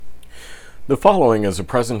The following is a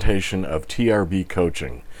presentation of TRB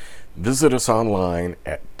Coaching. Visit us online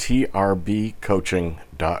at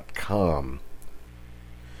trbcoaching.com.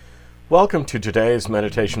 Welcome to today's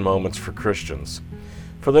Meditation Moments for Christians.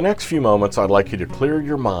 For the next few moments, I'd like you to clear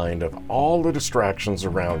your mind of all the distractions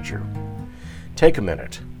around you. Take a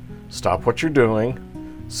minute. Stop what you're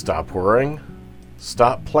doing, stop worrying,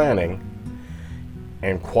 stop planning,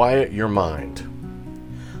 and quiet your mind.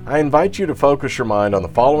 I invite you to focus your mind on the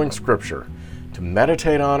following scripture, to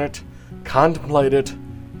meditate on it, contemplate it,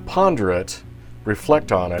 ponder it,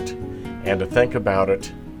 reflect on it, and to think about it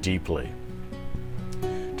deeply.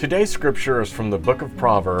 Today's scripture is from the book of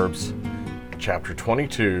Proverbs, chapter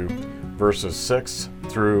 22, verses 6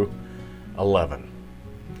 through 11.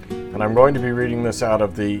 And I'm going to be reading this out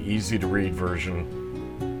of the easy-to-read version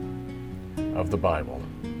of the Bible.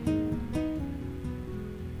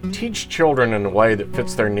 Teach children in a way that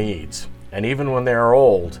fits their needs, and even when they are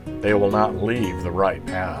old, they will not leave the right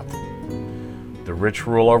path. The rich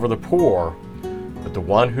rule over the poor, but the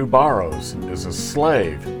one who borrows is a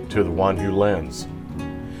slave to the one who lends.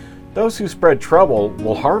 Those who spread trouble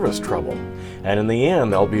will harvest trouble, and in the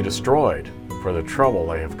end they'll be destroyed for the trouble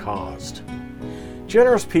they have caused.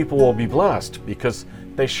 Generous people will be blessed because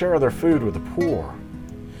they share their food with the poor.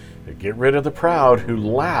 Get rid of the proud who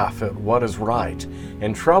laugh at what is right,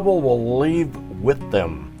 and trouble will leave with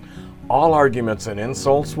them. All arguments and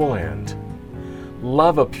insults will end.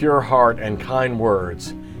 Love a pure heart and kind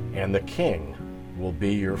words, and the king will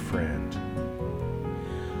be your friend.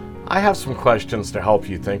 I have some questions to help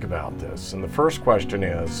you think about this. And the first question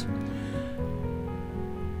is,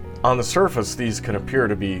 on the surface, these can appear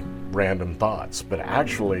to be random thoughts, but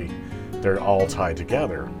actually they're all tied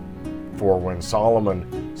together. For when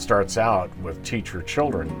Solomon starts out with teach your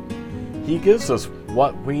children, he gives us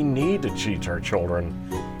what we need to teach our children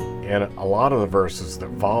in a lot of the verses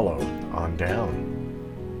that follow on down.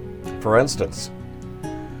 For instance,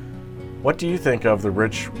 what do you think of the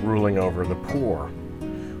rich ruling over the poor?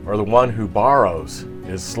 Or the one who borrows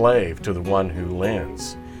is slave to the one who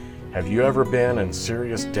lends? Have you ever been in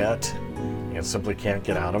serious debt and simply can't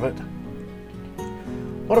get out of it?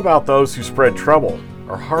 What about those who spread trouble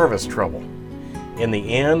or harvest trouble? In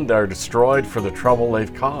the end, they're destroyed for the trouble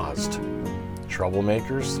they've caused.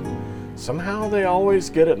 Troublemakers, somehow they always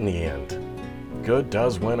get it in the end. Good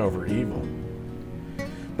does win over evil.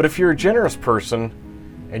 But if you're a generous person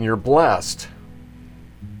and you're blessed,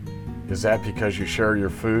 is that because you share your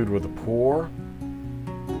food with the poor?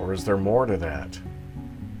 Or is there more to that?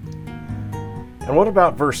 And what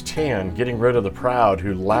about verse 10, getting rid of the proud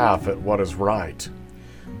who laugh at what is right?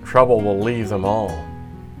 Trouble will leave them all.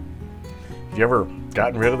 Have you ever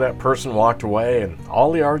gotten rid of that person, walked away, and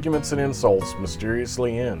all the arguments and insults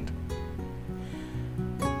mysteriously end?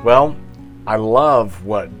 Well, I love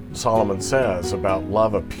what Solomon says about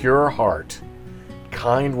love a pure heart,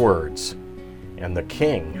 kind words, and the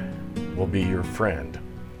king will be your friend.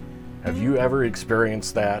 Have you ever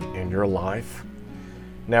experienced that in your life?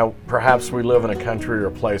 Now, perhaps we live in a country or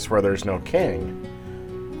a place where there's no king,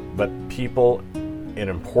 but people in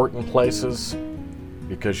important places,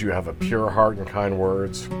 because you have a pure heart and kind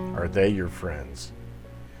words, are they your friends?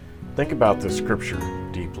 Think about this scripture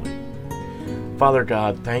deeply. Father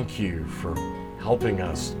God, thank you for helping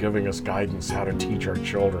us, giving us guidance how to teach our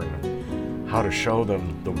children, how to show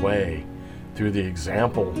them the way through the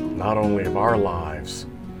example not only of our lives,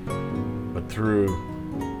 but through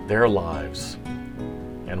their lives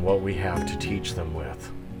and what we have to teach them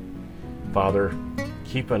with. Father,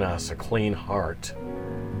 keep in us a clean heart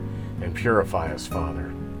and purify us,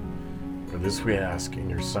 Father. For this we ask in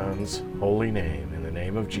your Son's holy name, in the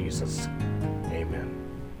name of Jesus.